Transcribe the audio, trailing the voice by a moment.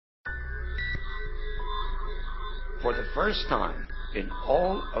For the first time in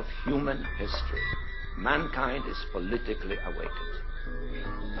all of human history, mankind is politically awakened,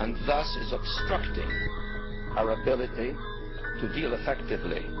 and thus is obstructing our ability to deal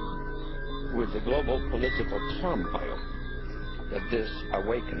effectively with the global political turmoil that this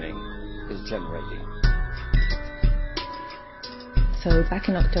awakening is generating. So back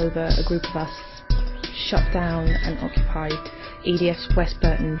in October, a group of us shut down and occupied EDF's West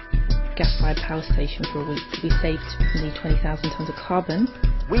Burton gas-fired power station for a week. We saved nearly 20,000 tonnes of carbon.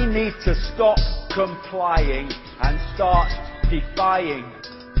 We need to stop complying and start defying.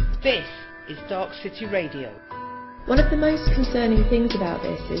 This is Darkcity Radio. One of the most concerning things about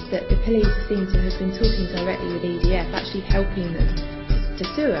this is that the police seem to have been talking directly with EDF, actually helping them to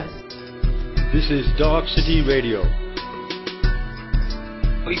sue us. This is Darkcity Radio.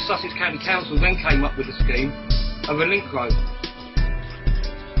 East Sussex County Council then came up with a scheme of a link road.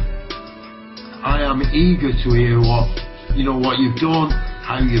 I am eager to hear what you've done,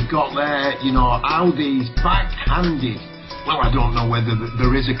 how you've got there, how these backhanded, well, I don't know whether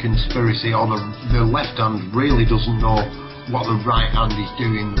there is a conspiracy or the left hand really doesn't know what the right hand is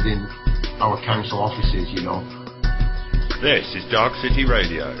doing within our council offices, This is Darkcity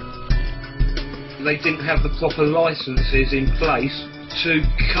Radio. They didn't have the proper licences in place to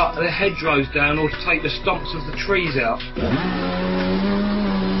cut the hedgerows down or to take the stumps of the trees out.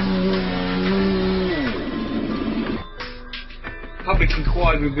 Public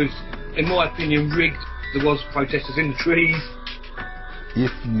inquiry was, in my opinion, rigged. There was protesters in the trees.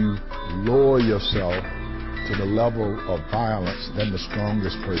 If you lower yourself to the level of violence, then the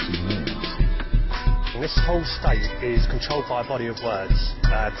strongest person wins. And this whole state is controlled by a body of words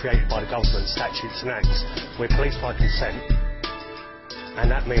created by the government, statutes and acts. We're policed by consent, and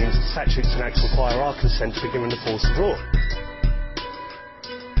that means statutes and acts require our consent to be given the force of law.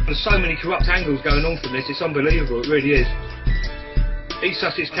 There's so many corrupt angles going on from this, it's unbelievable, it really is. East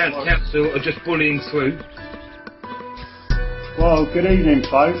Sussex County Council are just bullying through. Well, good evening,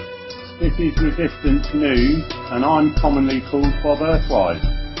 folks. This is Resistance News, and I'm commonly called Bob Earthwise.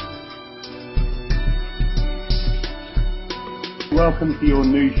 Welcome to your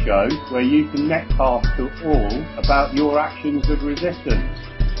news show, where you can netcast to all about your actions of resistance.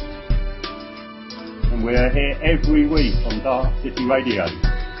 And we're here every week on Darkcity Radio.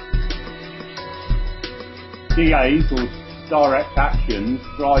 DAs or direct actions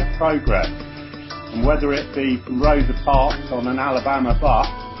drive progress, and whether it be from Rosa Parks on an Alabama bus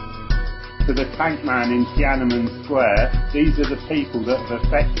to the tank man in Tiananmen Square, these are the people that have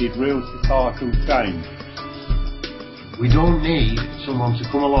affected real societal change. We don't need someone to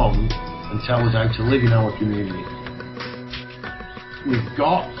come along and tell us how to live in our community. We've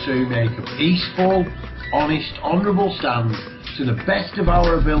got to make a peaceful, honest, honourable stand to the best of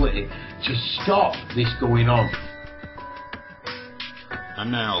our ability to stop this going on.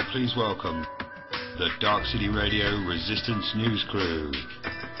 And now, please welcome the Darkcity Radio Resistance News Crew.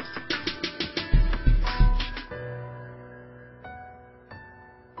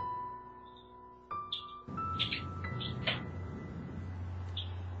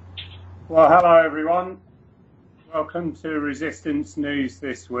 Well, hello everyone. Welcome to Resistance News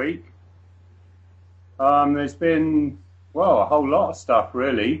this week. There's been, a whole lot of stuff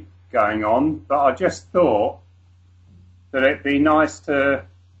really going on, but I just thought that it'd be nice to,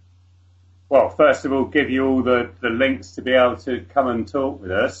 first of all, give you all the links to be able to come and talk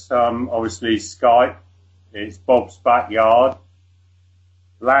with us. Obviously, Skype, it's Bob's Backyard.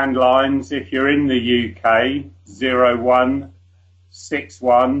 Landlines, if you're in the UK,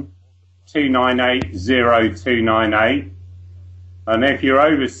 0161 298 0298. And if you're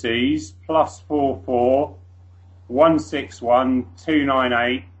overseas, +44 161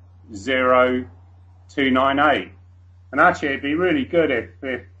 298 0298. And actually, it'd be really good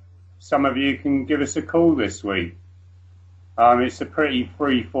if some of you can give us a call this week. It's a pretty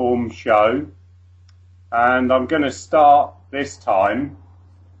free-form show. And I'm going to start this time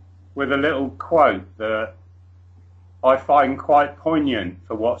with a little quote that I find quite poignant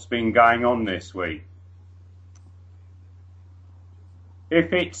for what's been going on this week.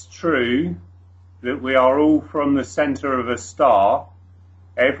 If it's true that we are all from the centre of a star,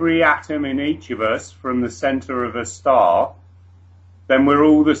 every atom in each of us from the centre of a star, then we're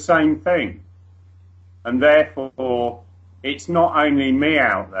all the same thing. And therefore, it's not only me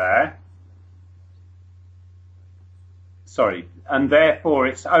out there, and therefore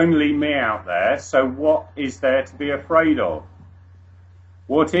it's only me out there, so what is there to be afraid of?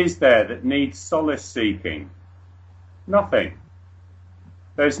 What is there that needs solace seeking? Nothing.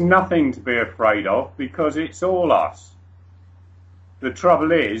 There's nothing to be afraid of because it's all us. the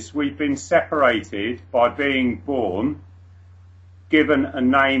trouble is we've been separated by being born, given a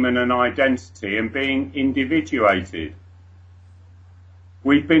name and an identity, and being individuated.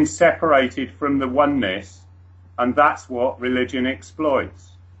 We've been separated from the oneness, and that's what religion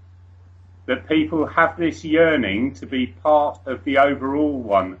exploits. That people have this yearning to be part of the overall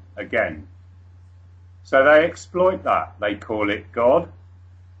one again. So they exploit that. They call it God,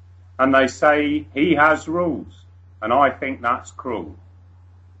 and they say he has rules, and I think that's cruel.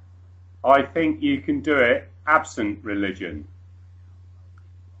 I think you can do it absent religion.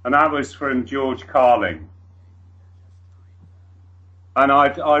 And that was from George Carlin. And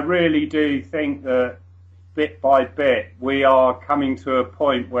I really do think that bit by bit we are coming to a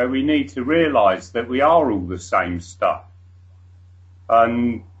point where we need to realise that we are all the same stuff.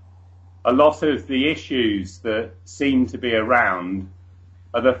 And a lot of the issues that seem to be around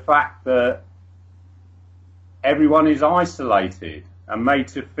are the fact that everyone is isolated and made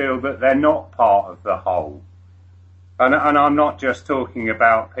to feel that they're not part of the whole. And I'm not just talking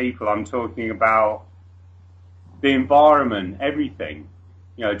about people, I'm talking about the environment, everything.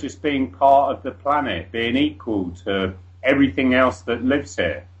 You know, just being part of the planet, being equal to everything else that lives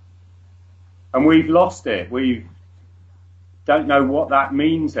here. And we've lost it. We don't know what that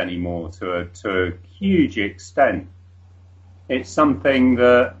means anymore to a huge extent. It's something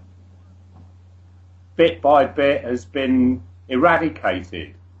that bit by bit has been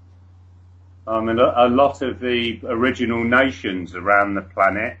eradicated. And a lot of the original nations around the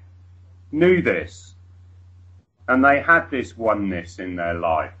planet knew this, and they had this oneness in their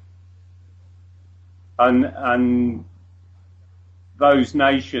life. And those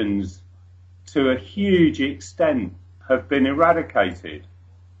nations, to a huge extent, have been eradicated.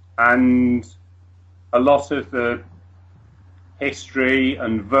 And a lot of the history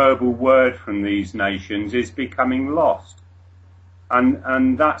and verbal word from these nations is becoming lost.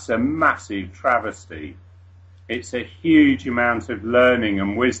 And that's a massive travesty. It's a huge amount of learning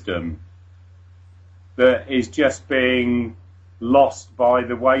and wisdom that is just being lost by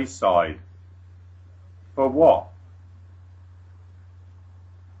the wayside. For what?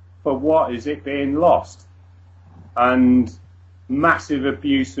 For what is it being lost? And massive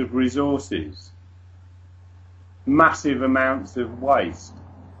abuse of resources, massive amounts of waste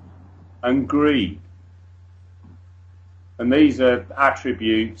and greed. And these are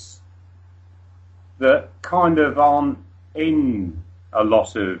attributes that kind of aren't in a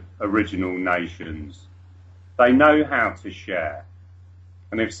lot of original nations. They know how to share.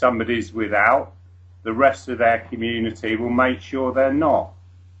 And if somebody's without, the rest of their community will make sure they're not.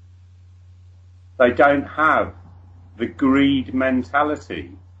 They don't have the greed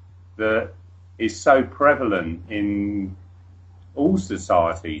mentality that is so prevalent in all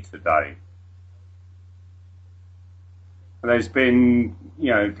society today. There's been,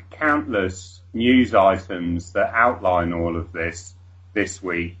 countless news items that outline all of this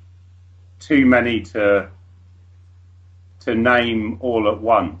week. Too many to name all at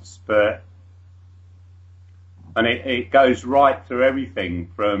once, and it goes right through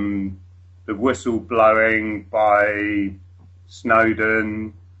everything from the whistle blowing by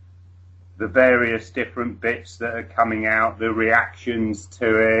Snowden, the various different bits that are coming out, the reactions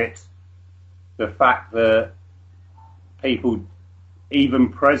to it, the fact that people, even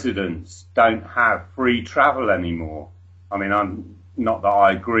presidents, don't have free travel anymore. I mean, I'm not that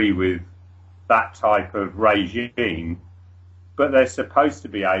I agree with that type of regime, but they're supposed to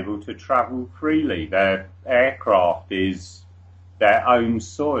be able to travel freely. Their aircraft is their own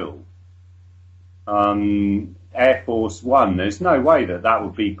soil. Air Force One, there's no way that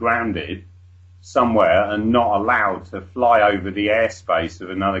would be grounded somewhere and not allowed to fly over the airspace of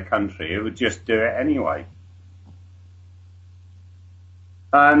another country. It would just do it anyway.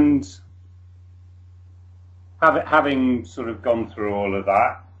 And having sort of gone through all of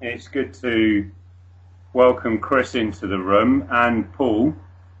that, it's good to welcome Chris into the room and Paul.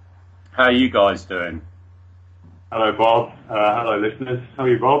 How are you guys doing? Hello, Bob. Hello, listeners. How are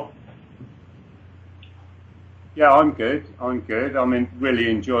you, Bob? Yeah, I'm good. I'm really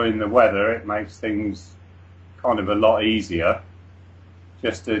enjoying the weather. It makes things kind of a lot easier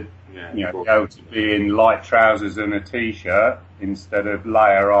just to be able to be in light trousers and a t-shirt instead of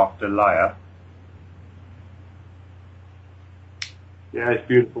layer after layer. Yeah, it's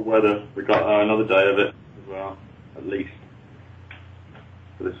beautiful weather. We got another day of it as well, at least,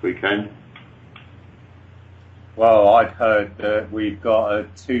 for this weekend. Well, I'd heard that we've got a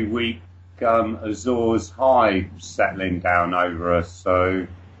 2-week Azores high settling down over us, so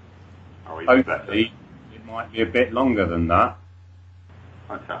hopefully it might be a bit longer than that.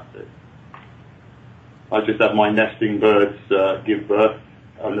 Fantastic. I just had my nesting birds give birth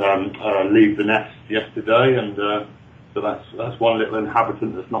and leave the nest yesterday, and so that's one little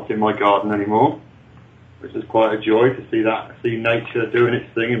inhabitant that's not in my garden anymore, which is quite a joy to see nature doing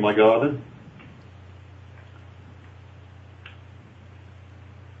its thing in my garden.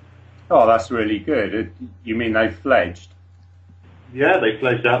 Oh, that's really good. You mean they fledged? Yeah, they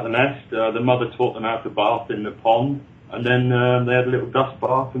fledged out the nest. The mother taught them how to bath in the pond, and then they had a little dust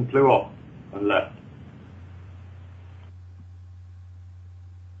bath and flew off and left.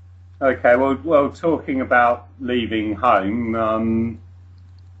 Okay, well, talking about leaving home,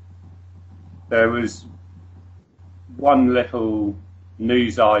 there was one little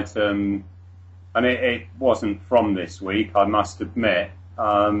news item, and it wasn't from this week, I must admit.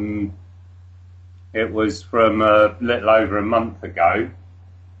 It was from a little over a month ago,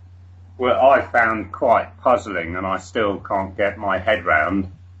 where I found quite puzzling, and I still can't get my head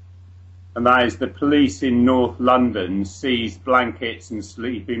round. And that is the police in North London seized blankets and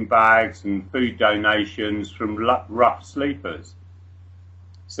sleeping bags and food donations from rough sleepers,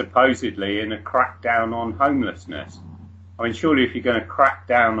 supposedly in a crackdown on homelessness. I mean, surely if you're going to crack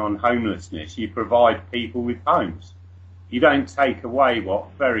down on homelessness, you provide people with homes. You don't take away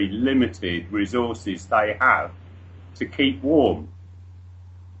what very limited resources they have to keep warm.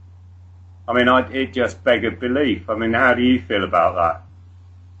 I mean, it just beggars belief. I mean, how do you feel about that?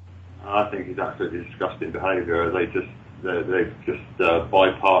 I think it's absolutely disgusting behaviour. They've just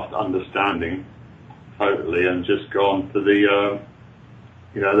bypassed understanding totally and just gone to to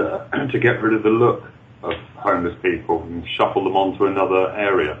get rid of the look of homeless people and shuffle them onto another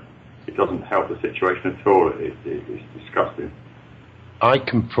area. It doesn't help the situation at all. It's disgusting. I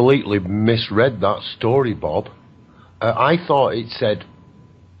completely misread that story, Bob. I thought it said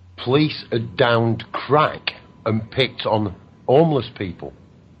police had downed crack and picked on homeless people.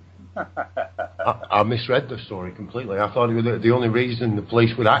 I misread the story completely. I thought the only reason the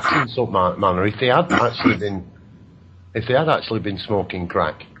police would act in some manner if they had actually been smoking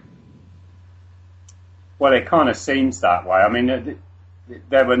crack. Well, it kind of seems that way. I mean,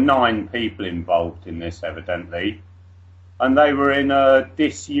 there were 9 people involved in this, evidently, and they were in a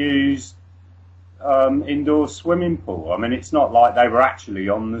disused indoor swimming pool. I mean, it's not like they were actually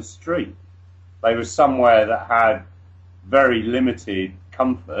on the street. They were somewhere that had very limited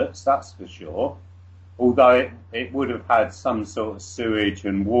comforts, that's for sure, although it would have had some sort of sewage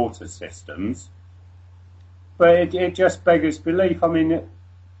and water systems. But it just beggars belief. I mean,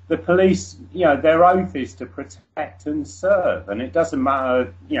 the police, their oath is to protect and serve, and it doesn't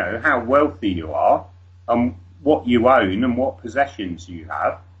matter, how wealthy you are and what you own and what possessions you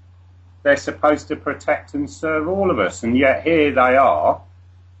have. They're supposed to protect and serve all of us, and yet here they are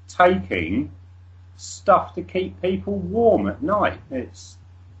taking stuff to keep people warm at night. It's,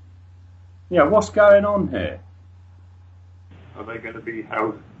 what's going on here? Are they going to be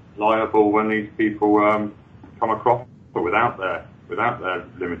held liable when these people come across without their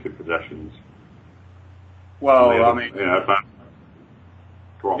limited possessions? Well, I mean,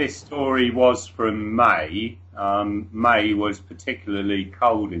 this story was from May. May was particularly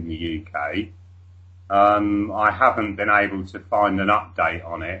cold in the UK. I haven't been able to find an update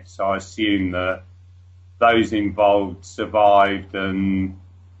on it, so I assume that those involved survived, and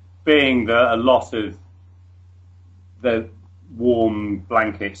being that a lot of the warm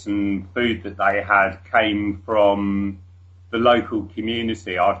blankets and food that they had came from the local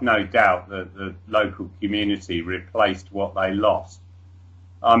community, I've no doubt that the local community replaced what they lost.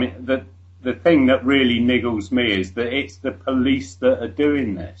 I mean, the thing that really niggles me is that it's the police that are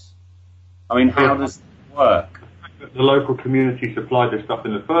doing this. I mean, how does it work? The local community supplied this stuff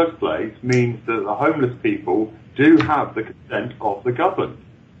in the first place means that the homeless people do have the consent of the government.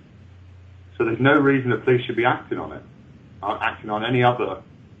 So there's no reason the police should be acting on it, acting on any other,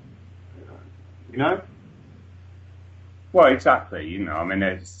 Well, exactly. I mean,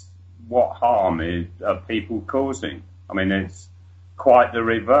 it's what harm are people causing? I mean, it's quite the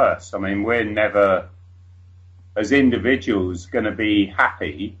reverse. I mean, we're never, as individuals, going to be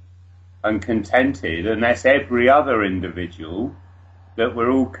happy and contented unless every other individual that we're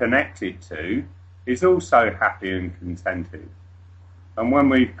all connected to is also happy and contented. And when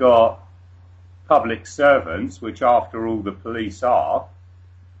we've got public servants, which after all the police are,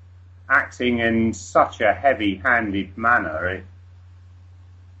 acting in such a heavy-handed manner,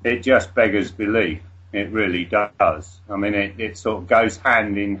 it just beggars belief. It really does. I mean, it sort of goes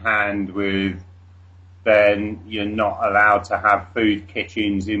hand in hand with, then you're not allowed to have food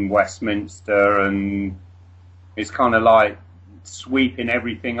kitchens in Westminster, and it's kind of like sweeping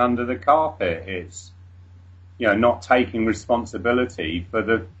everything under the carpet. It's, not taking responsibility for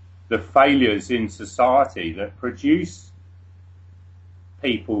the the failures in society that produce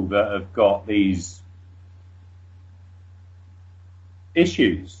people that have got these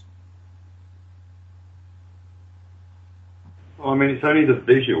issues. Well, I mean, it's only the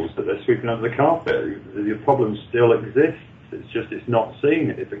visuals that they're sweeping under the carpet. The problem still exists. It's just it's not seen.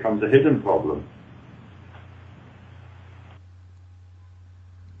 It becomes a hidden problem.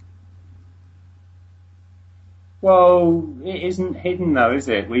 Well, it isn't hidden though, is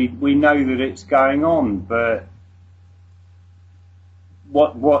it? We know that it's going on, but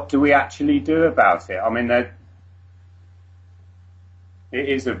what do we actually do about it? I mean, it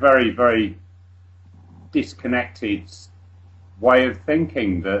is a very, very disconnected way of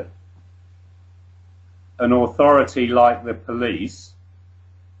thinking that an authority like the police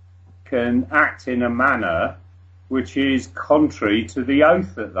can act in a manner which is contrary to the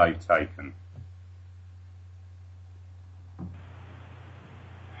oath that they've taken.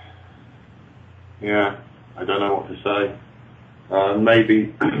 Yeah, I don't know what to say.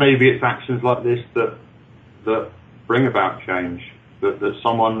 Maybe it's actions like this that bring about change. That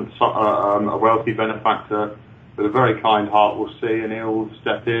someone, a wealthy benefactor with a very kind heart, will see, and he'll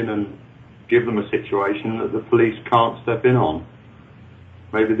step in and give them a situation that the police can't step in on.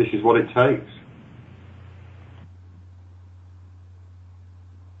 Maybe this is what it takes.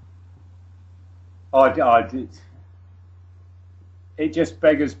 It just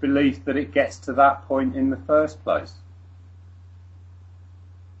beggars belief that it gets to that point in the first place.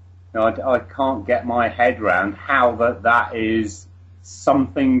 Now, I can't get my head round how that is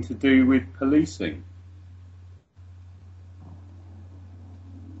something to do with policing.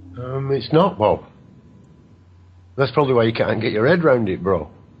 It's not, Bob. That's probably why you can't get your head round it, bro.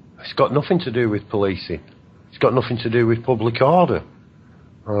 It's got nothing to do with policing. It's got nothing to do with public order.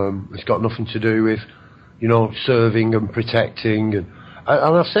 It's got nothing to do with, serving and protecting. And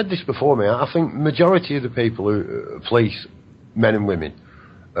I've said this before, mate. I think majority of the people who police, men and women,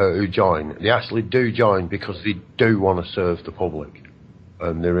 who join, they actually do join because they do want to serve the public.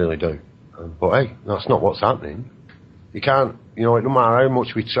 They really do. But hey, that's not what's happening. You can't, it no matter how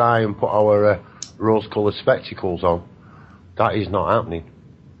much we try and put our rose-coloured spectacles on, that is not happening.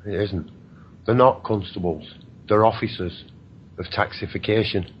 It isn't. They're not constables. They're officers of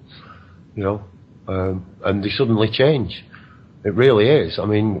taxification, and they suddenly change. It really is. I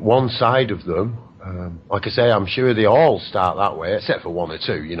mean, one side of them, like I say, I'm sure they all start that way, except for one or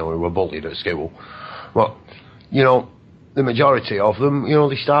two, who were bullied at school. But, the majority of them,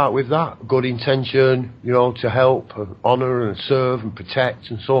 they start with that good intention, to help and honour and serve and protect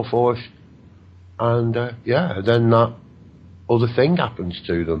and so forth. And, then that other thing happens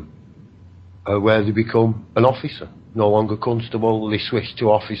to them, where they become an officer. No longer constable, they switch to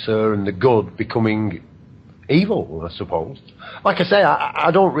officer, and the good becoming evil, I suppose. Like I say,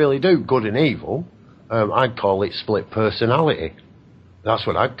 I don't really do good and evil. I'd call it split personality. That's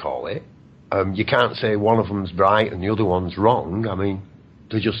what I'd call it. You can't say one of them's right and the other one's wrong. I mean,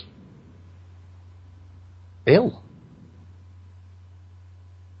 they're just ill.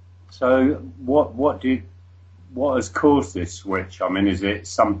 So what has caused this switch? I mean, is it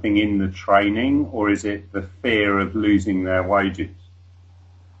something in the training, or is it the fear of losing their wages?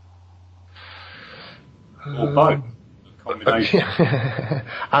 Or both? A combination?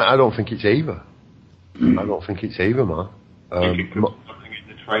 I don't think it's either. I don't think it's either, man. I think it could be something in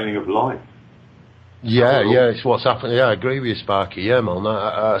the training of life. Yeah, it's what's happening. Yeah, I agree with you, Sparky. Yeah, man,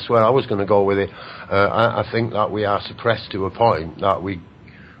 that's where I was going to go with it. I think that we are suppressed to a point that we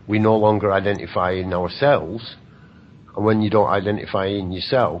no longer identify in ourselves, and when you don't identify in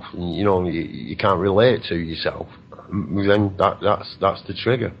yourself, you can't relate to yourself. Then that's the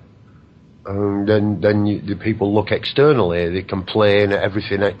trigger. Then the people look externally. They complain at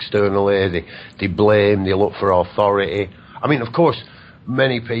everything externally. They blame. They look for authority. I mean, of course,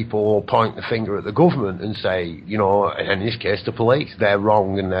 many people will point the finger at the government and say, in this case, the police, they're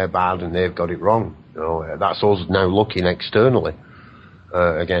wrong and they're bad and they've got it wrong. That's us now looking externally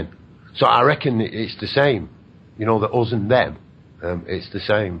again. So I reckon it's the same. The us and them. It's the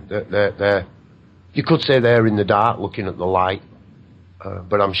same. They're you could say they're in the dark looking at the light,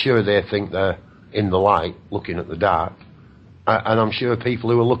 but I'm sure they think they're in the light looking at the dark. And I'm sure people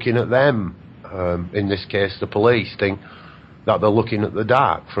who are looking at them, in this case the police, think that they're looking at the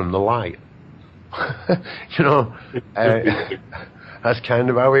dark from the light. That's kind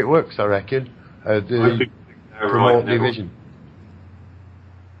of how it works, I reckon. Promote division.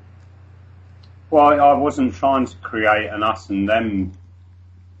 Well, I wasn't trying to create an us and them.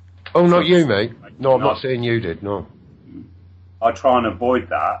 Oh, not you, mate. No, I'm not saying you did, no. I try and avoid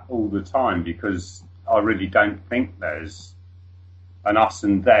that all the time because I really don't think there's an us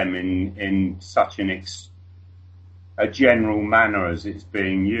and them in such a general manner as it's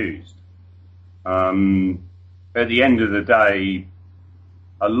being used. At the end of the day,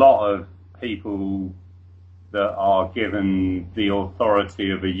 a lot of people that are given the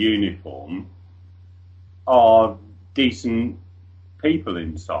authority of a uniform are decent people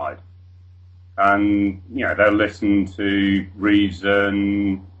inside. And, you know, they'll listen to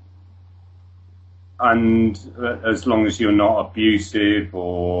reason, and as long as you're not abusive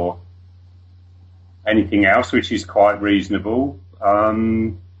or anything else, which is quite reasonable,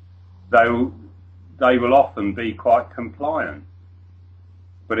 they will often be quite compliant.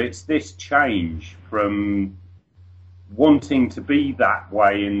 But it's this change from wanting to be that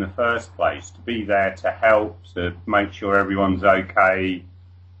way in the first place, to be there to help, to make sure everyone's okay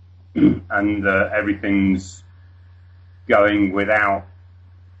and everything's going without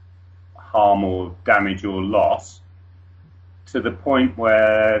harm or damage or loss, to the point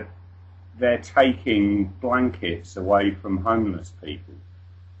where they're taking blankets away from homeless people.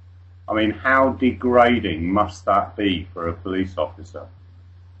 I mean, how degrading must that be for a police officer?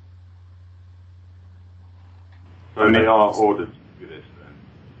 So they are ordered to do this then?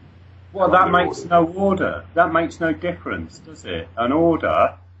 Well, that makes no order. That makes no difference, does it? An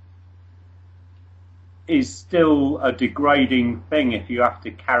order is still a degrading thing if you have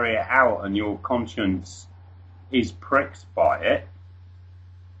to carry it out and your conscience is pricked by it.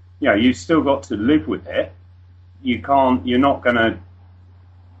 You know, you've still got to live with it. You're not going to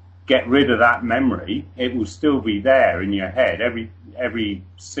get rid of that memory. It will still be there in your head. Every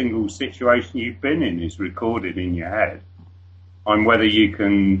single situation you've been in is recorded in your head. And whether you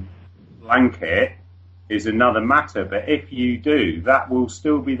can blank it is another matter. But if you do, that will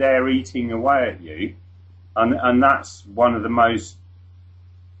still be there eating away at you. And that's one of the most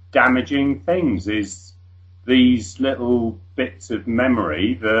damaging things, is these little bits of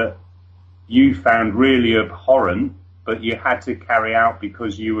memory that you found really abhorrent, but you had to carry out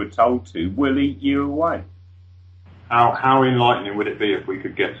because you were told to, will eat you away. How enlightening would it be if we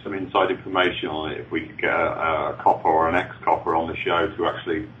could get some inside information on it, if we could get a copper or an ex-copper on the show to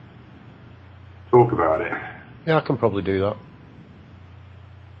actually talk about it? Yeah, I can probably do that.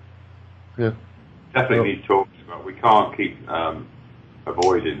 Yeah. Definitely need talks about. We can't keep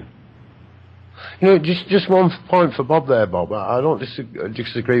avoiding. You know, just one point for Bob there, Bob. I don't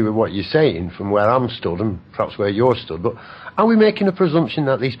disagree with what you're saying from where I'm stood and perhaps where you're stood, but are we making a presumption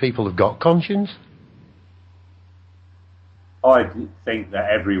that these people have got conscience? I think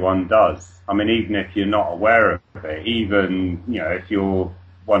that everyone does. I mean, even if you're not aware of it, even, you know, if you're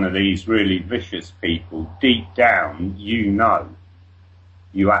one of these really vicious people, deep down, you know.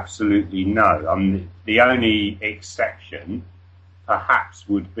 You absolutely know. The only exception, perhaps,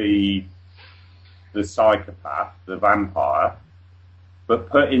 would be the psychopath, the vampire. But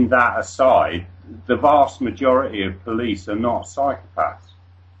putting that aside, the vast majority of police are not psychopaths.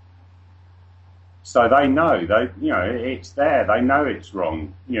 So they know, you know, it's there. They know it's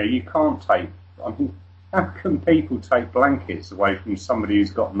wrong. You know, you can't take. I mean, how can people take blankets away from somebody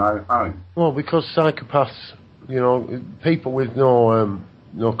who's got no home? Well, because psychopaths, you know, people with no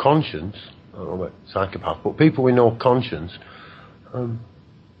conscience. I don't know about psychopath, but people with no conscience.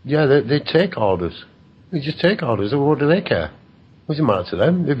 Yeah, they take orders. They just take orders. What do they care? What does it matter to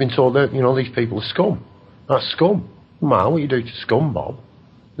them? They've been told that, you know, these people are scum. That's scum. No matter what you do to scum, Bob.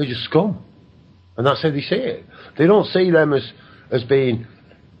 They're just scum. And that's how they see it. They don't see them as being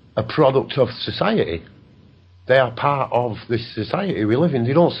a product of society. They are part of this society we live in.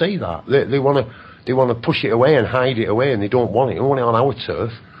 They don't see that. They want to push it away and hide it away, and they don't want it. They want it on our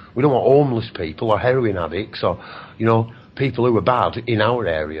turf. We don't want homeless people or heroin addicts or, you know, people who are bad in our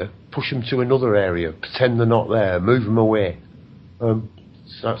area. Push them to another area, pretend they're not there, move them away.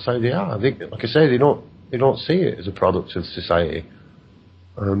 That's how they are. Like I say, they don't see it as a product of society.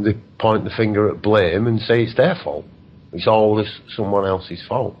 They point the finger at blame and say it's their fault. It's always someone else's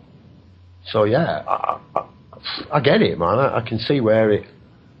fault. So yeah, I get it, man. I can see where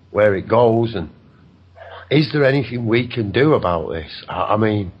it goes. And is there anything we can do about this? I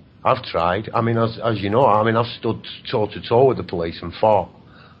mean, I've tried. I mean, as you know, I mean, I've stood toe to toe with the police and fought.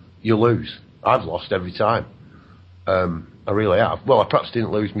 You lose. I've lost every time. I really have. Well, I perhaps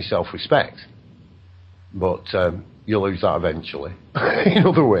didn't lose my self-respect, but you lose that eventually in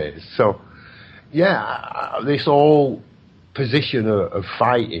other ways. So, yeah, this whole position of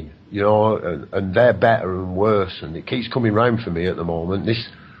fighting, you know, and they're better and worse, and it keeps coming round for me at the moment.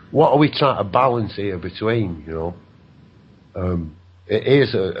 What are we trying to balance here between, you know? It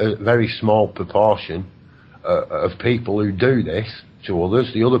is a very small proportion, of people who do this to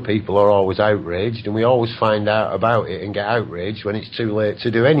others. The other people are always outraged, and we always find out about it and get outraged when it's too late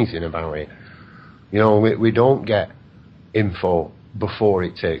to do anything about it. You know, we don't get info before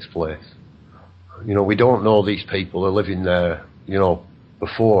it takes place. You know, we don't know these people are living there, you know,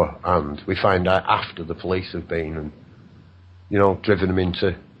 beforehand. We find out after the police have been and, you know, driven them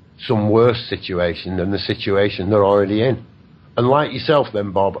into some worse situation than the situation they're already in. And like yourself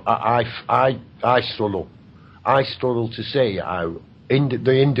then, Bob, I struggle. I struggle to see how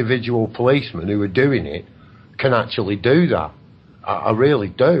the individual policemen who are doing it can actually do that. I really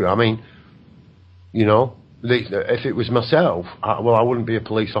do. I mean, you know, if it was myself, I wouldn't be a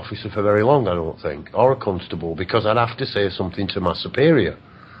police officer for very long, I don't think, or a constable, because I'd have to say something to my superior.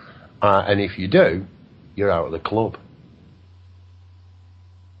 And if you do, you're out of the club.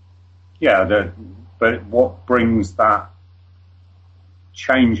 Yeah, but what brings that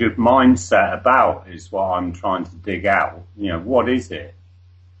change of mindset about is what I'm trying to dig out. You know, what is it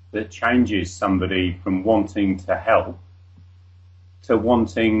that changes somebody from wanting to help to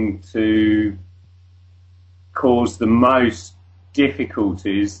wanting to cause the most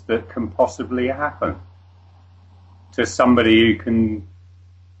difficulties that can possibly happen to somebody who can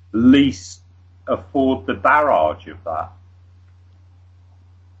least afford the barrage of that?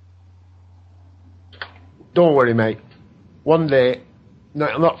 Don't worry, mate. One day,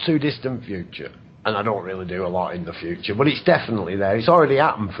 not too distant future, and I don't really do a lot in the future, but it's definitely there. It's already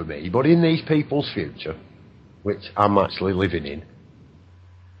happened for me, but in these people's future, which I'm actually living in,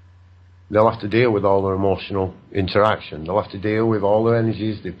 they'll have to deal with all their emotional interaction. They'll have to deal with all their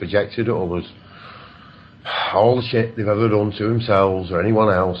energies they've projected at others, all the shit they've ever done to themselves or anyone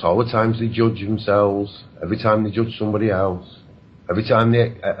else, all the times they judge themselves, every time they judge somebody else, every time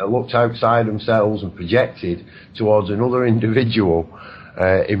they looked outside themselves and projected towards another individual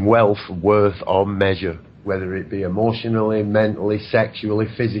in wealth, worth or measure, whether it be emotionally, mentally, sexually,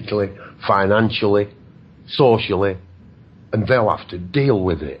 physically, financially, socially, and they'll have to deal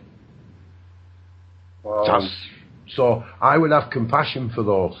with it. Well, so I would have compassion for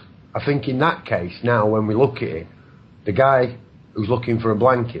those. I think in that case, now when we look at it, the guy who's looking for a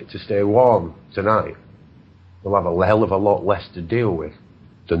blanket to stay warm tonight will have a hell of a lot less to deal with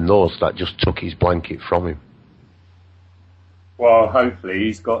than those that just took his blanket from him. Well, hopefully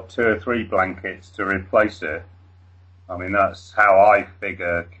he's got 2 or 3 blankets to replace it. I mean, that's how I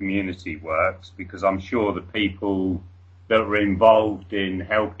figure community works, because I'm sure the people that were involved in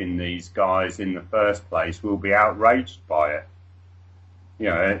helping these guys in the first place will be outraged by it. You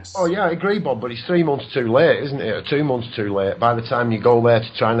know, it's... Oh, yeah, I agree, Bob, but it's 3 months too late, isn't it? Or 2 months too late. By the time you go there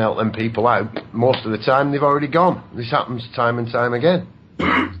to try and help them people out, most of the time they've already gone. This happens time and time again.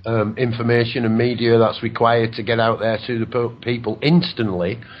 Information and media that's required to get out there to the people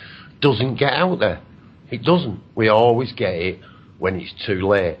instantly doesn't get out there. It doesn't. We always get it when it's too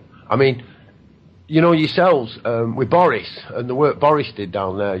late. I mean, you know yourselves, with Boris and the work Boris did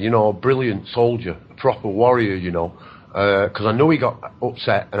down there, you know, a brilliant soldier, a proper warrior, you know, because I know he got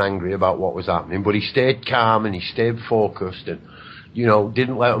upset and angry about what was happening, but he stayed calm and he stayed focused and, you know,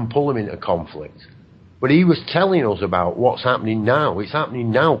 didn't let them pull him into conflict. But he was telling us about what's happening now. It's happening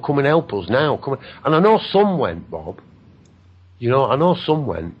now. Come and help us now. Come and I know some went, Bob. You know, I know some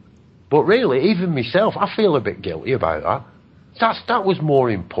went. But really, even myself, I feel a bit guilty about that. That was more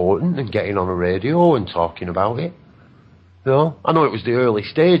important than getting on a radio and talking about it. You know, I know it was the early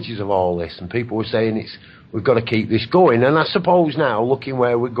stages of all this, and people were saying we've got to keep this going. And I suppose now, looking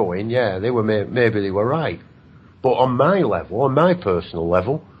where we're going, yeah, maybe they were right. But on my level, on my personal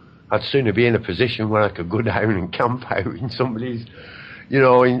level, I'd sooner be in a position where I could go down and camp out in somebody's, you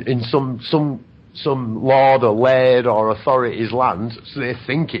know, in some lord or laird or authority's land, so they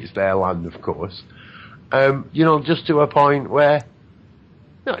think it's their land, of course. You know, just to a point where,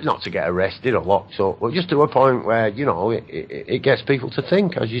 not to get arrested or locked up, but just to a point where, you know, it gets people to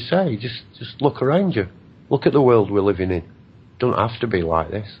think, as you say, just look around you. Look at the world we're living in. It doesn't have to be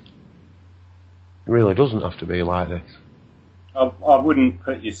like this. It really doesn't have to be like this. I wouldn't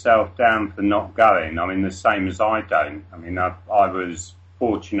put yourself down for not going. I mean, the same as I don't. I mean, I was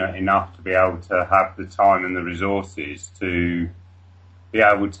fortunate enough to be able to have the time and the resources to be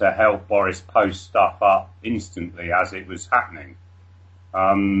able to help Boris post stuff up instantly as it was happening.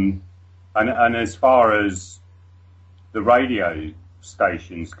 And as far as the radio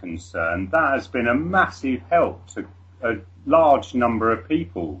station's concerned, that has been a massive help to a large number of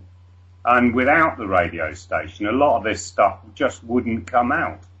people. And without the radio station, a lot of this stuff just wouldn't come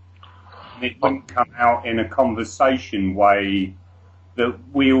out. It wouldn't come out in a conversation way that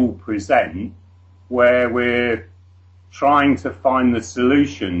we all present, where we're trying to find the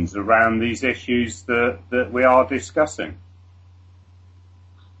solutions around these issues that we are discussing.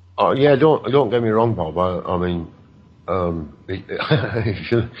 Oh yeah, don't get me wrong, Bob. I mean,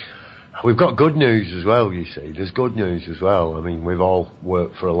 we've got good news as well. You see, there's good news as well. I mean, we've all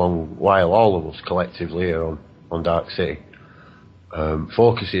worked for a long while, all of us collectively here on Darkcity,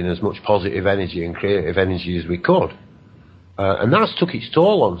 focusing as much positive energy and creative energy as we could, and that's took its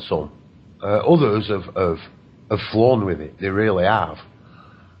toll on some. Others have flown with it. They really have,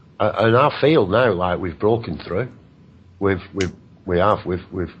 and I feel now like we've broken through. We've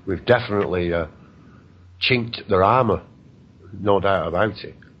definitely chinked their armour, no doubt about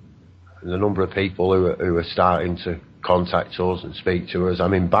it. And the number of people who are starting to contact us and speak to us. I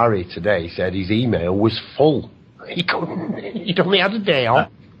mean, Barry today said his email was full. He'd only had a day off.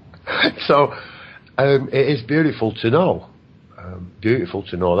 So it is beautiful to know. Beautiful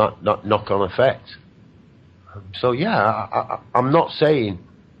to know that knock-on effect. So yeah, I'm not saying.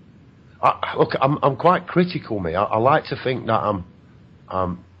 Look, I'm quite critical, mate. I like to think that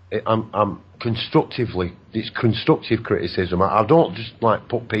I'm constructively. It's constructive criticism. I don't just like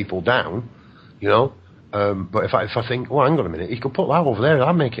put people down, you know. But if I think, well, hang on a minute, you could put that over there,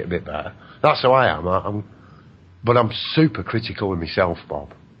 I'll make it a bit better. That's how I am. But I'm super critical of myself,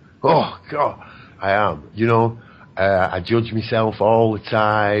 Bob. Oh God, I am. You know, I judge myself all the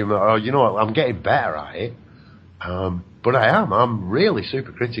time. Or, you know, I'm getting better at it. But I am. I'm really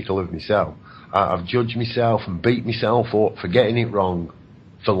super critical of myself. I've judged myself and beat myself up for getting it wrong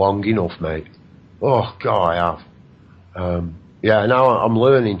for long enough, mate. Oh God, I have. Yeah, now I'm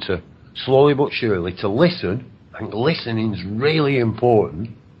learning to slowly but surely to listen. I think listening's really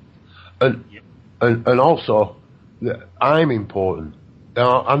important, and also that I'm important.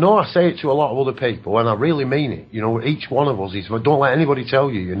 Now, I know I say it to a lot of other people, and I really mean it. You know, each one of us is. Don't let anybody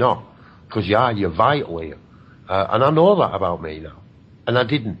tell you you're not, because you are. You're vital here, and I know that about me now. And I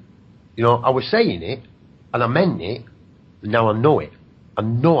didn't. You know, I was saying it, and I meant it. And now I know it. I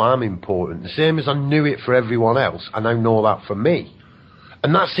know I'm important, the same as I knew it for everyone else. I now know that for me,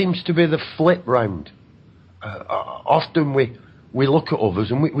 and that seems to be the flip round. Often we look at others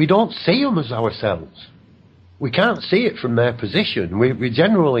and we don't see them as ourselves. We can't see it from their position. We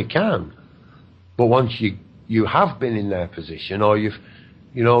generally can, but once you have been in their position, or you've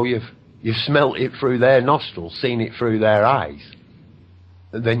smelt it through their nostrils, seen it through their eyes,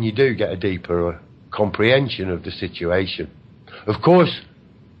 then you do get a deeper comprehension of the situation. Of course,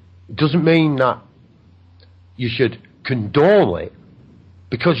 it doesn't mean that you should condone it,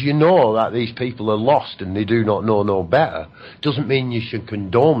 because you know that these people are lost and they do not know no better. Doesn't mean you should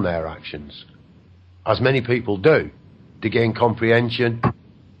condone their actions, as many people do, to gain comprehension,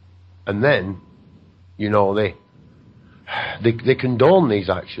 and then, you know, they condone these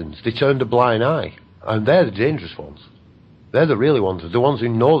actions. They turn a blind eye, and they're the dangerous ones. They're the really ones, the ones who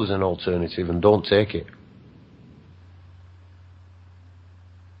know there's an alternative and don't take it.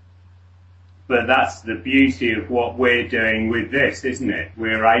 But that's the beauty of what we're doing with this, isn't it?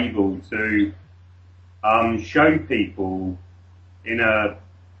 We're able to show people in a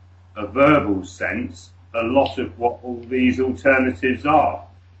verbal sense a lot of what all these alternatives are.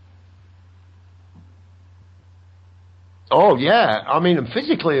 Oh yeah, I mean, and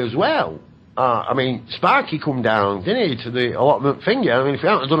physically as well. I mean, Sparky come down, didn't he, to the allotment thing? I mean, if we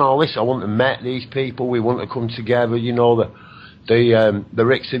hadn't done all this, I wouldn't have met these people. We wouldn't have come together. You know, the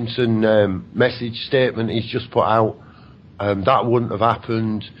Rick Simpson message statement he's just put out, that wouldn't have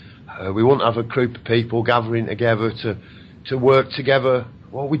happened. We wouldn't have a group of people gathering together to work together.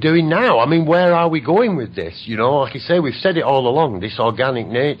 What are we doing now? I mean, where are we going with this? You know, like I say, we've said it all along, this organic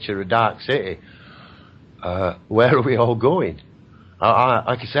nature of Darkcity. Where are we all going?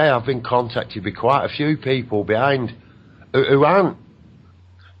 Like I say, I've been contacted by quite a few people behind who aren't.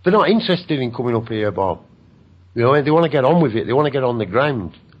 They're not interested in coming up here, Bob. You know, they want to get on with it. They want to get on the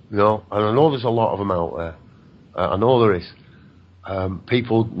ground. You know, and I know there's a lot of them out there. I know there is.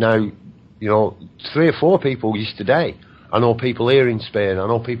 People now, you know, 3 or 4 people yesterday. I know people here in Spain. I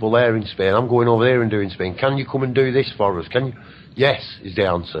know people there in Spain. I'm going over there and doing Spain. Can you come and do this for us? Can you? Yes, is the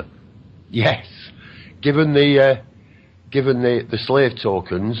answer. Yes. Given the slave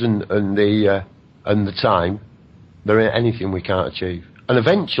tokens and the time, there ain't anything we can't achieve. And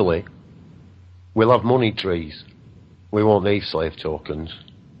eventually, we'll have money trees. We won't need slave tokens.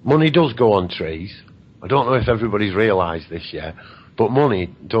 Money does go on trees. I don't know if everybody's realised this yet, but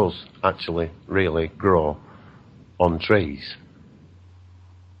money does actually really grow on trees.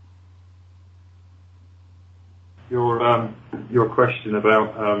 Your question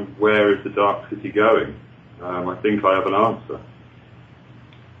about where is the Darkcity going? I think I have an answer.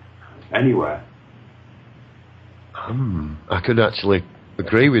 Anywhere. I could actually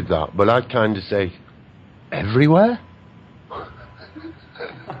agree with that, but I'd kind of say everywhere.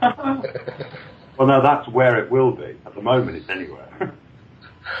 Well, no, that's where it will be. At the moment, it's anywhere.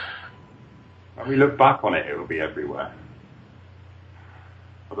 When we look back on it, it will be everywhere.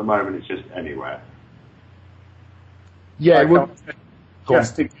 At the moment, it's just anywhere. Yeah,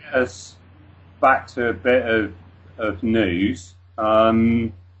 just to get us back to a bit of news,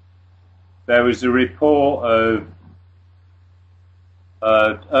 there was a report of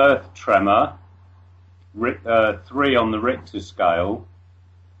earth tremor, 3 on the Richter scale,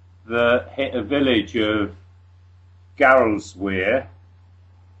 that hit a village of Garrelsweer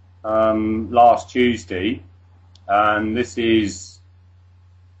last Tuesday, and this is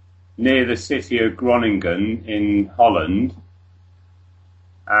near the city of Groningen in Holland,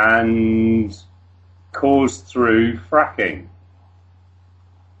 and caused through fracking.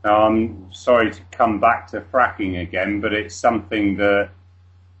 Now, I'm sorry to come back to fracking again, but it's something that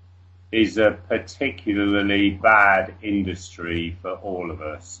is a particularly bad industry for all of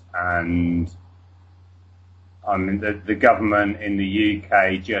us. And I mean, the government in the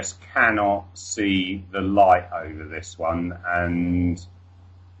UK just cannot see the light over this one. And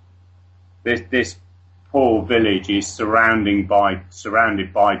this poor village is surrounded by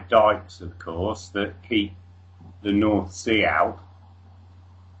dikes, of course, that keep the North Sea out.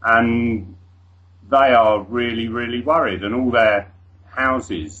 And they are really, really worried, and all their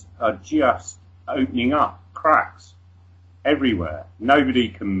houses are just opening up, cracks everywhere. Nobody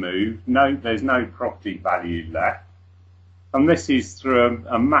can move. There's no property value left. And this is through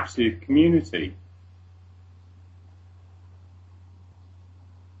a massive community.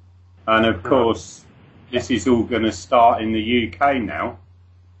 And of course, this is all going to start in the UK now.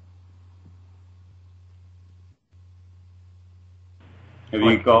 Have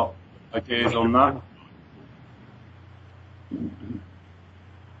you got ideas on that?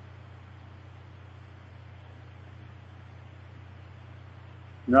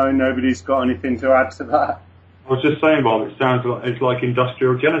 No, nobody's got anything to add to that. I was just saying, Bob, it sounds like it's like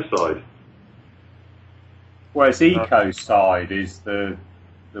industrial genocide. Well, it's ecocide is the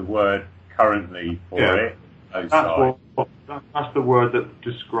word currently for it. That's the word that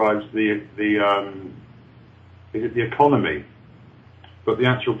describes the economy. But the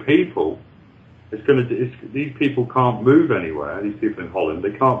actual people, these people can't move anywhere. These people in Holland, they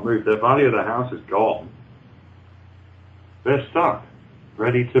can't move. Their value of their house is gone. They're stuck,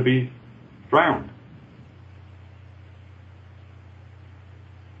 ready to be drowned.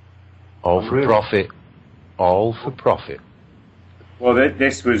 All for profit. All for profit. Well,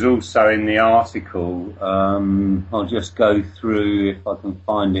 this was also in the article. I'll just go through if I can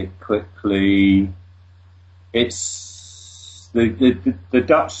find it quickly. It's the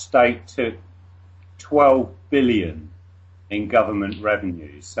Dutch state took 12 billion in government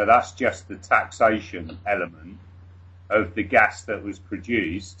revenues. So that's just the taxation element of the gas that was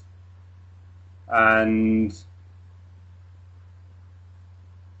produced. And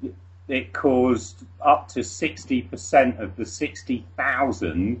it caused up to 60% of the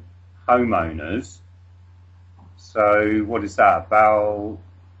 60,000 homeowners. So what is that? About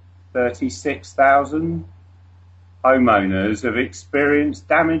 36,000 homeowners have experienced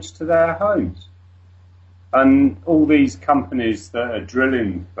damage to their homes. And all these companies that are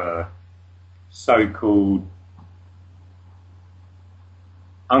drilling for so-called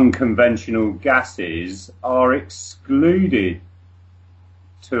unconventional gases are excluded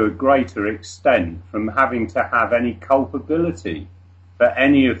to a greater extent from having to have any culpability for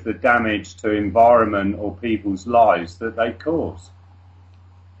any of the damage to environment or people's lives that they cause.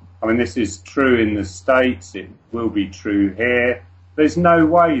 I mean, this is true in the States, it will be true here. There's no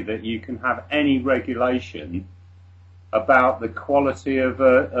way that you can have any regulation about the quality of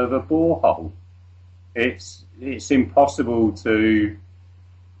a borehole. It's impossible to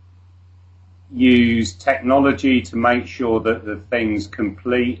use technology to make sure that the thing's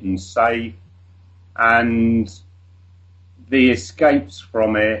complete and safe, and the escapes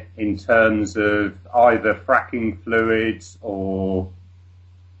from it in terms of either fracking fluids or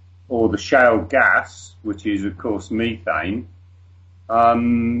the shale gas, which is of course methane,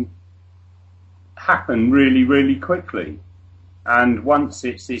 happen really, really quickly. And once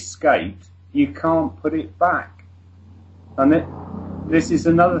it's escaped, you can't put it back. And this is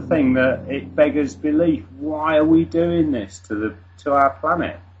another thing that it beggars belief. Why are we doing this to our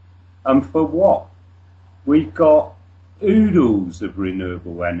planet? And for what? We've got oodles of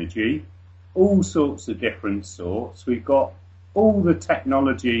renewable energy, all sorts of different sorts. We've got all the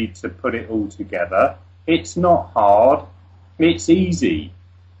technology to put it all together. It's not hard, it's easy.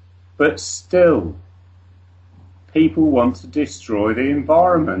 But still, people want to destroy the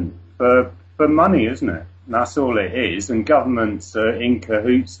environment for money, isn't it? And that's all it is. And governments are in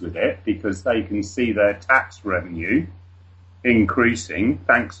cahoots with it because they can see their tax revenue increasing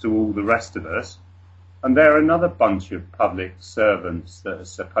thanks to all the rest of us. And they're another bunch of public servants that are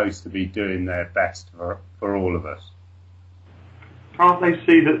supposed to be doing their best for all of us. Can't they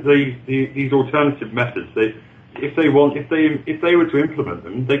see that these alternative methods, if they were to implement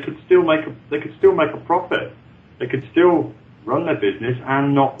them, they could still make a profit. They could still run their business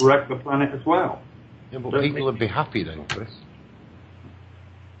and not wreck the planet as well. Yeah, but people would be happy then, Chris.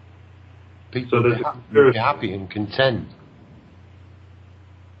 People would be happy and content.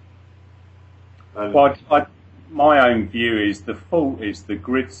 Well, my own view is the fault is the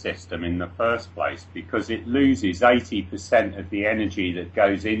grid system in the first place, because it loses 80% of the energy that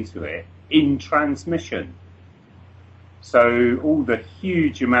goes into it in transmission. So all the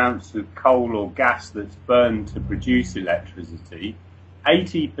huge amounts of coal or gas that's burned to produce electricity,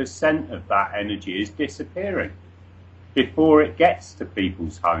 80% of that energy is disappearing before it gets to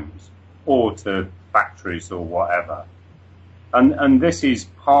people's homes or to factories or whatever. And this is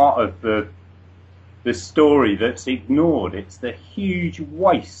part of the story that's ignored. It's the huge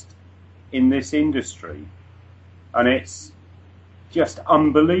waste in this industry. And it's just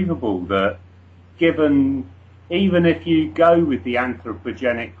unbelievable that given, even if you go with the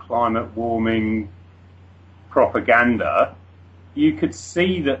anthropogenic climate warming propaganda, you could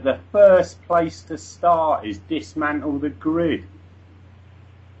see that the first place to start is dismantle the grid.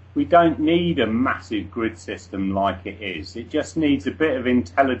 We don't need a massive grid system like it is. It just needs a bit of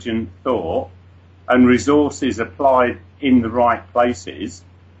intelligent thought and resources applied in the right places,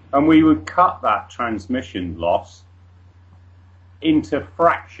 and we would cut that transmission loss into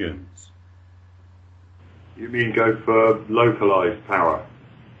fractions. You mean go for localised power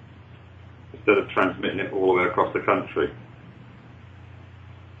instead of transmitting it all the way across the country?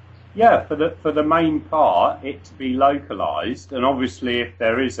 Yeah, for the main part, it to be localised, and obviously if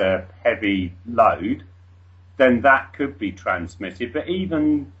there is a heavy load, then that could be transmitted. But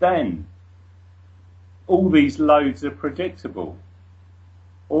even then, all these loads are predictable,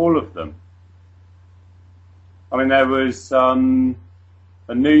 all of them. I mean, there was a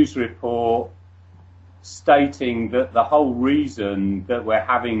news report stating that the whole reason that we're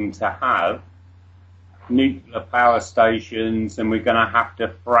having to have nuclear power stations and we're going to have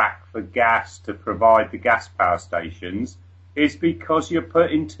to frack for gas to provide the gas power stations is because you're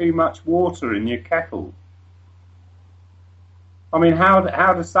putting too much water in your kettle. I mean, how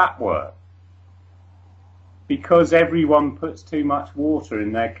does that work? Because everyone puts too much water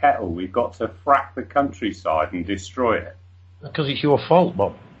in their kettle, we've got to frack the countryside and destroy it. Because it's your fault,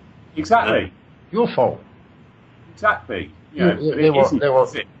 Bob. Exactly. Your fault. Exactly. Well,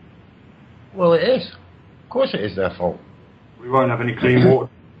 it is. Of course it is their fault. We won't have any clean water.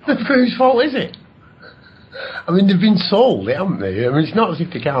 Whose fault is it? I mean, they've been sold it, haven't they? I mean, it's not as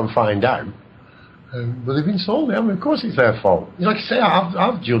if they can't find out. But they've been sold it, haven't they? Of course it's their fault. Like I say,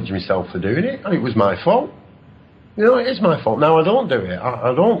 I've judged myself for doing it, and it was my fault. You know, it is my fault. Now, I don't do it.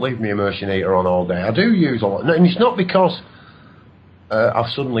 I don't leave my immersion heater on all day. I do use a lot. And it's not because I've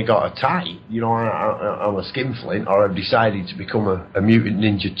suddenly got a tie, you know, I'm a skinflint, or I've decided to become a mutant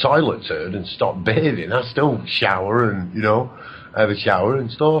ninja toilet turd and stop bathing. I still shower and, you know, have a shower and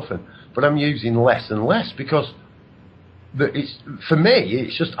stuff. But I'm using less and less because for me,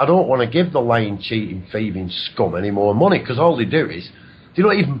 it's just, I don't want to give the lying, cheating, thieving scum any more money, because all they do is, they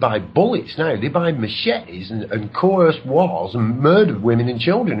don't even buy bullets now. They buy machetes and coerce wars and murder women and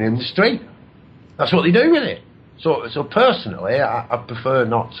children in the street. That's what they do with it. So personally, I prefer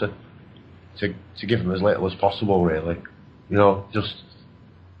not to give them as little as possible, really. You know, just...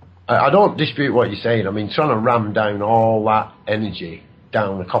 I don't dispute what you're saying. I mean, trying to ram down all that energy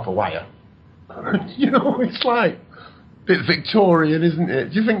down a copper wire, you know, it's like a bit Victorian, isn't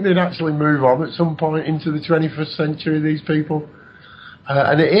it? Do you think they'd actually move on at some point into the 21st century, these people?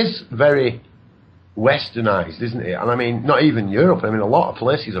 And it is very westernised, isn't it? And I mean, not even Europe. I mean, a lot of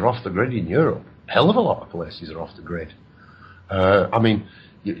places are off the grid in Europe. A hell of a lot of places are off the grid. I mean,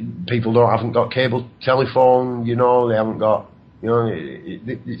 people haven't got cable telephone, you know, they haven't got, you know,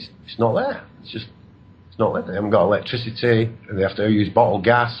 it's not there. It's not there. They haven't got electricity, and they have to use bottled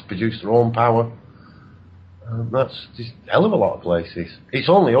gas, produce their own power. That's just a hell of a lot of places. It's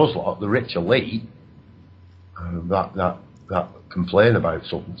only us lot, the rich elite, that complain about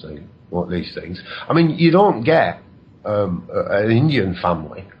something like these things. I mean, you don't get an Indian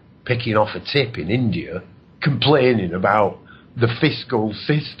family picking off a tip in India complaining about the fiscal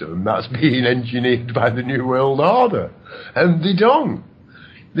system that's being engineered by the New World Order. And they don't.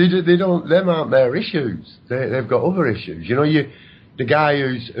 They don't. Them aren't their issues. They've got other issues. You know, the guy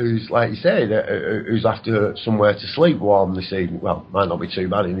who's like you say, who's after somewhere to sleep warm this evening. Well, might not be too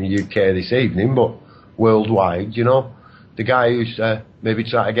bad in the UK this evening, but worldwide, you know, the guy who's maybe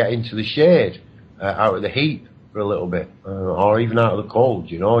trying to get into the shade, out of the heat for a little bit, or even out of the cold.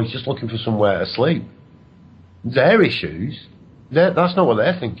 You know, he's just looking for somewhere to sleep. Their issues. That's not what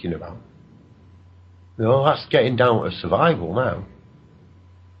they're thinking about. You know, that's getting down to survival now.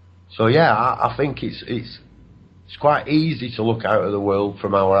 So yeah, I think it's quite easy to look out at the world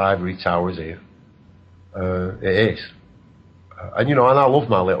from our ivory towers here. It is. And you know, and I love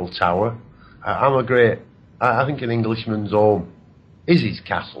my little tower. I think an Englishman's home is his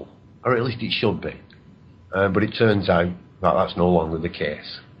castle, or at least it should be. But it turns out that that's no longer the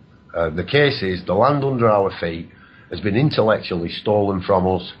case. The case is the land under our feet has been intellectually stolen from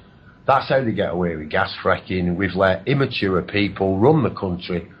us. That's how they get away with gas fracking. We've let immature people run the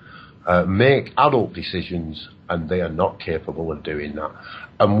country, make adult decisions, and they are not capable of doing that.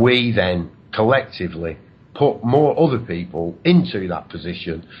 And we then collectively put more other people into that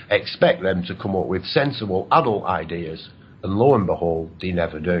position, expect them to come up with sensible adult ideas, and lo and behold, they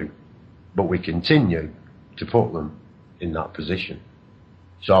never do. But we continue to put them in that position.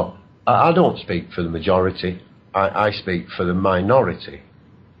 So I don't speak for the majority, I speak for the minority.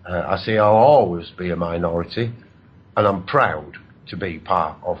 I say I'll always be a minority, and I'm proud to be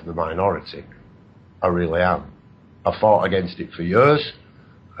part of the minority. I really am. I fought against it for years,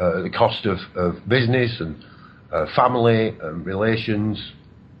 at the cost of business and family and relations.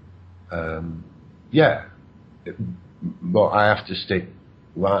 Yeah, but I have to stick.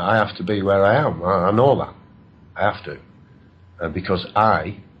 I have to be where I am. I know that. I have to, because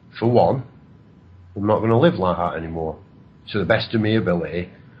I, for one, I'm not going to live like that anymore. To the best of my ability,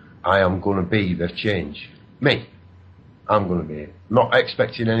 I am going to be the change. Me. I'm going to be it. Not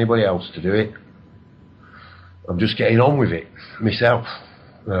expecting anybody else to do it. I'm just getting on with it myself.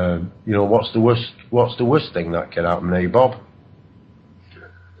 You know, what's the worst thing that can happen, eh, Bob?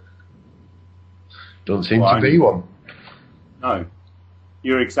 Don't seem to be one. No,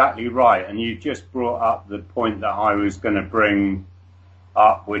 you're exactly right, and you just brought up the point that I was going to bring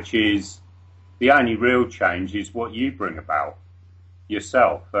up, which is the only real change is what you bring about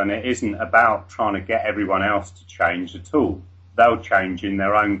yourself, and it isn't about trying to get everyone else to change at all. They'll change in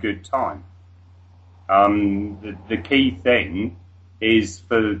their own good time. The key thing is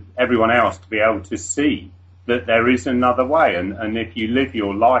for everyone else to be able to see that there is another way, and if you live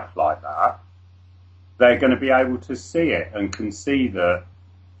your life like that, they're going to be able to see it and can see that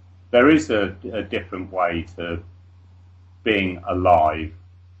there is a different way to being alive.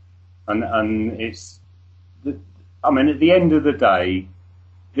 And it's, I mean, at the end of the day,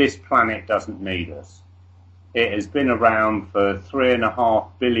 this planet doesn't need us. It has been around for 3.5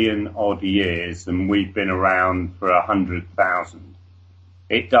 billion odd years, and we've been around for 100,000.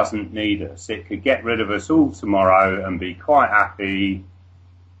 It doesn't need us. It could get rid of us all tomorrow and be quite happy.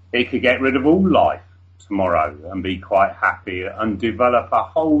 It could get rid of all life tomorrow and be quite happy and develop a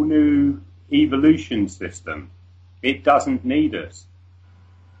whole new evolution system. It doesn't need us.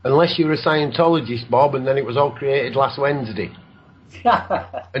 Unless you're a Scientologist, Bob, and then it was all created last Wednesday.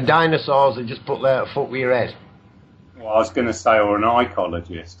 And dinosaurs are just put there to fuck with your head. Well, I was going to say, or an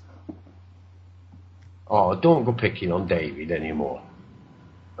ecologist. Oh, don't go picking on David anymore.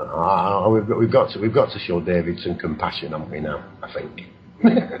 We've got to show David some compassion, haven't we now? I think.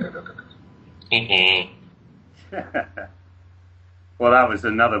 Well, that was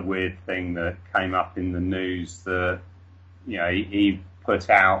another weird thing that came up in the news that, you know, he put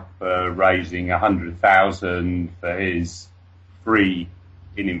out for raising 100,000 for his free,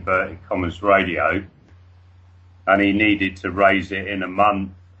 in inverted commas, radio, and he needed to raise it in a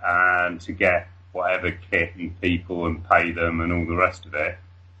month and to get whatever kit and people and pay them and all the rest of it.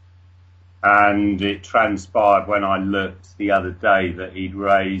 And it transpired when I looked the other day that he'd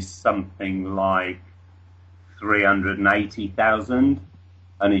raised something like 380,000,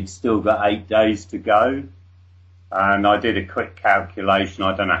 and he'd still got 8 days to go. And I did a quick calculation.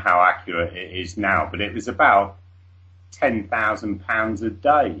 I don't know how accurate it is now, but it was about £10,000 a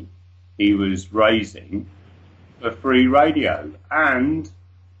day he was raising for free radio. And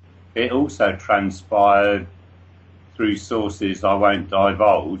it also transpired through sources I won't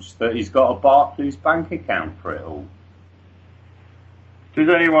divulge that he's got a Barclays bank account for it all. Does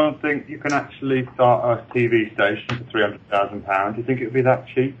anyone think you can actually start a TV station for £300,000? Do you think it would be that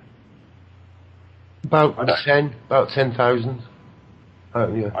cheap? About 10,000. Yeah. About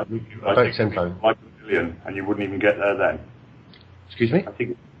 10,000. Like $1 million, and you wouldn't even get there then. Excuse me? I think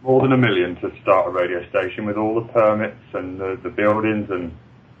it's more than $1 million to start a radio station with all the permits and the buildings and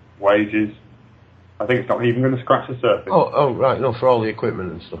wages. I think it's not even going to scratch the surface. Oh, right, no, for all the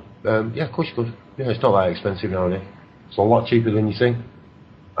equipment and stuff. Yeah, of course you could. Yeah, it's not that expensive nowadays. It's a lot cheaper than you think.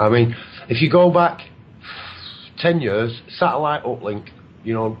 I mean, if you go back 10 years, satellite uplink,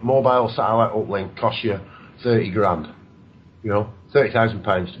 mobile satellite uplink costs you 30 grand.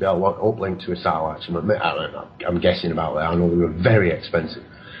 £30,000 to be able to uplink to a satellite. So I'm guessing about that. I know they were very expensive.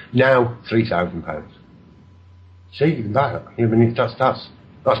 Now, £3,000. See, you can buy it. I mean,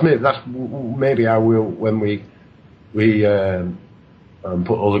 that's maybe I will when we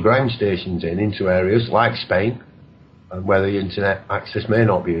put other ground stations into areas like Spain, where the internet access may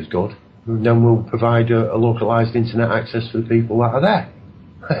not be as good. And then we'll provide a localised internet access for the people that are there.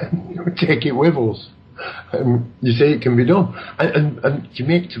 Take it with us. You see, it can be done. And to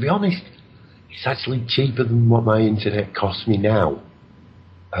be honest, it's actually cheaper than what my internet costs me now.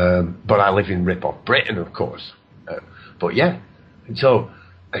 But I live in rip-off Britain, of course. But yeah, so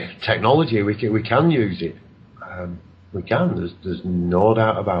technology, we can use it. We can. There's no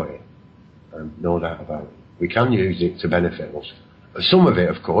doubt about it. No doubt about it. We can use it to benefit us. Some of it,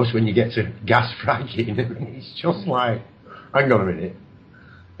 of course, when you get to gas fracking, it's just like, hang on a minute.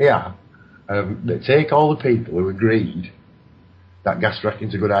 Yeah. Take all the people who agreed that gas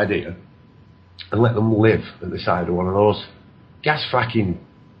fracking's a good idea and let them live at the side of one of those gas fracking,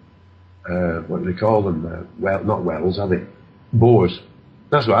 what do they call them? Not wells, are they? Bores.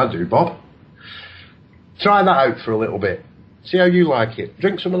 That's what I do, Bob. Try that out for a little bit. See how you like it.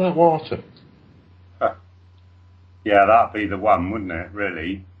 Drink some of that water. Yeah, that'd be the one, wouldn't it,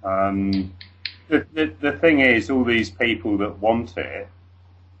 really? The thing is, all these people that want it,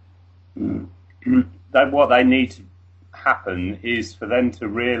 what they need to happen is for them to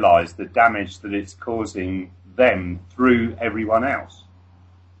realise the damage that it's causing them through everyone else.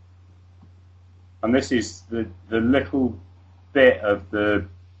 And this is the little bit of the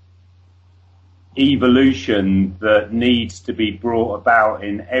evolution that needs to be brought about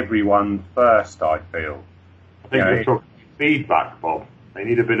in everyone first, I feel. I think they're talking feedback, Bob. They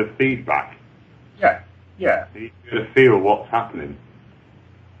need a bit of feedback. Yeah. They need to feel what's happening.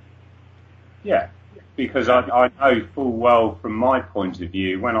 Yeah, because I know full well from my point of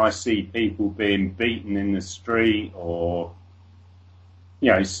view, when I see people being beaten in the street or,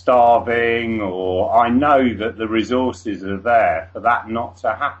 starving, or I know that the resources are there for that not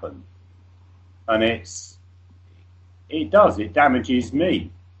to happen. And it damages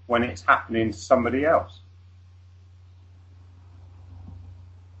me when it's happening to somebody else.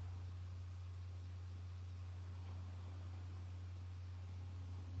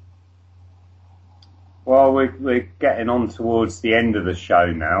 Well, we're getting on towards the end of the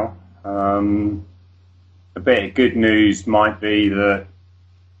show now. A bit of good news might be that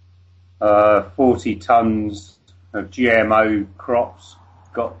 40 tons of GMO crops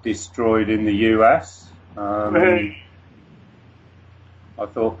got destroyed in the US. I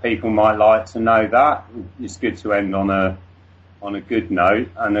thought people might like to know that. It's good to end on a good note.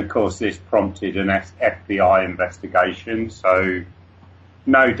 And of course, this prompted an FBI investigation. So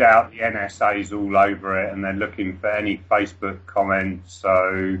no doubt the NSA's all over it and they're looking for any Facebook comments.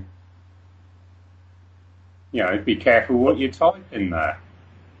 So, be careful what you type in there.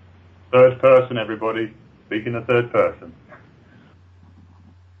 Third person, everybody. Speaking of third person.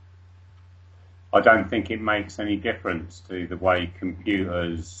 I don't think it makes any difference to the way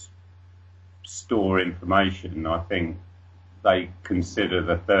computers store information. I think they consider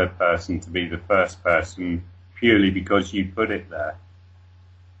the third person to be the first person purely because you put it there.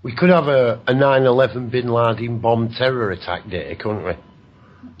 We could have a 9/11 Bin Laden bomb terror attack day, couldn't we?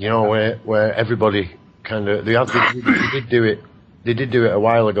 Where everybody kind of they did do it. They did do it a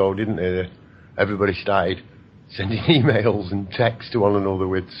while ago, didn't they? Everybody started sending emails and texts to one another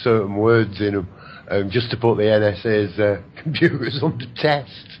with certain words in them, just to put the NSA's computers under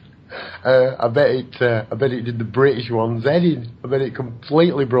test. I bet it did the British one's head in. I bet it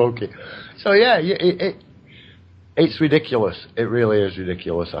completely broke it. So yeah, it's ridiculous. It really is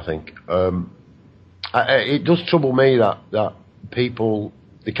ridiculous, I think. It does trouble me that people,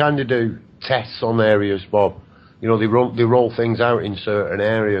 they kind of do tests on areas, Bob. They roll things out in certain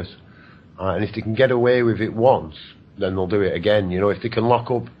areas. And if they can get away with it once, then they'll do it again. If they can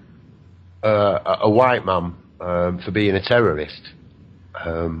lock up a white man for being a terrorist,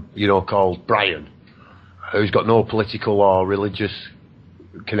 called Brian, who's got no political or religious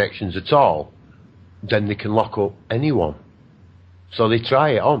connections at all, then they can lock up anyone. So they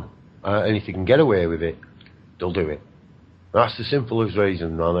try it on, and if they can get away with it, they'll do it. That's the simplest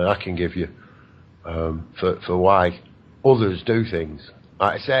reason, man, that I can give you for why others do things.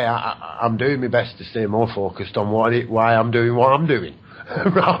 Like I say, I'm doing my best to stay more focused on why I'm doing what I'm doing.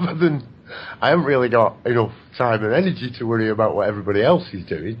 rather than I haven't really got enough time and energy to worry about what everybody else is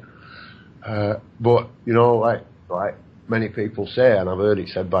doing. But you know, like many people say, and I've heard it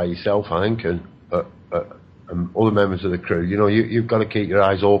said by yourself, I think, and other members of the crew, you know, you've got to keep your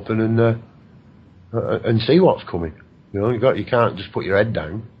eyes open and see what's coming. You know, you can't just put your head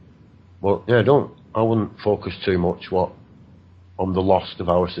down. But yeah, I wouldn't focus too much on the lost of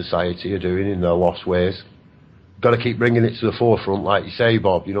our society are doing in their lost ways. Got to keep bringing it to the forefront, like you say,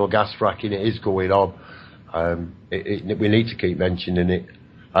 Bob. You know, gas fracking, it is going on. We need to keep mentioning it.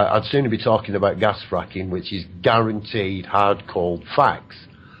 I'd sooner be talking about gas fracking, which is guaranteed hard, cold facts,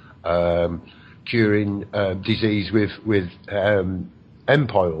 curing disease with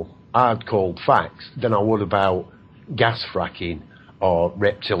Empoil, hard, cold facts, than I would about gas fracking or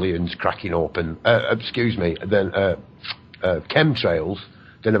reptilians cracking open. Chemtrails.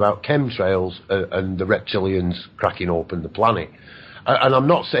 Than about chemtrails and the reptilians cracking open the planet. And I'm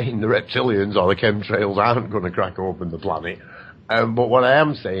not saying the reptilians or the chemtrails aren't going to crack open the planet, but what I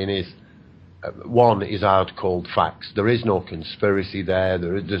am saying is, one is hard, cold facts. There is no conspiracy there.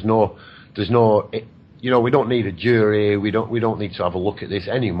 There's no. You know, we don't need a jury. We don't need to have a look at this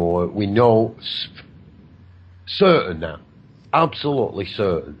anymore. We know certain now, absolutely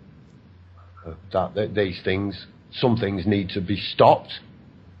certain, that these things, some things need to be stopped.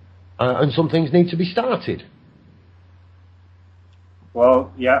 And some things need to be started.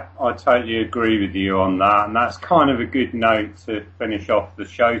 Well, yeah, I totally agree with you on that. And that's kind of a good note to finish off the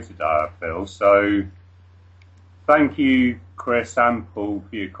show today, I feel. So thank you, Chris and Paul,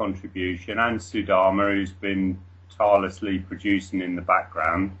 for your contribution, and Sudama, who's been tirelessly producing in the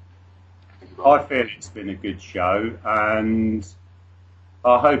background. I feel it's been a good show, and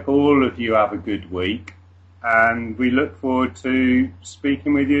I hope all of you have a good week. And we look forward to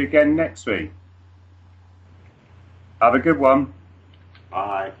speaking with you again next week. Have a good one.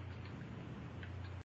 Bye.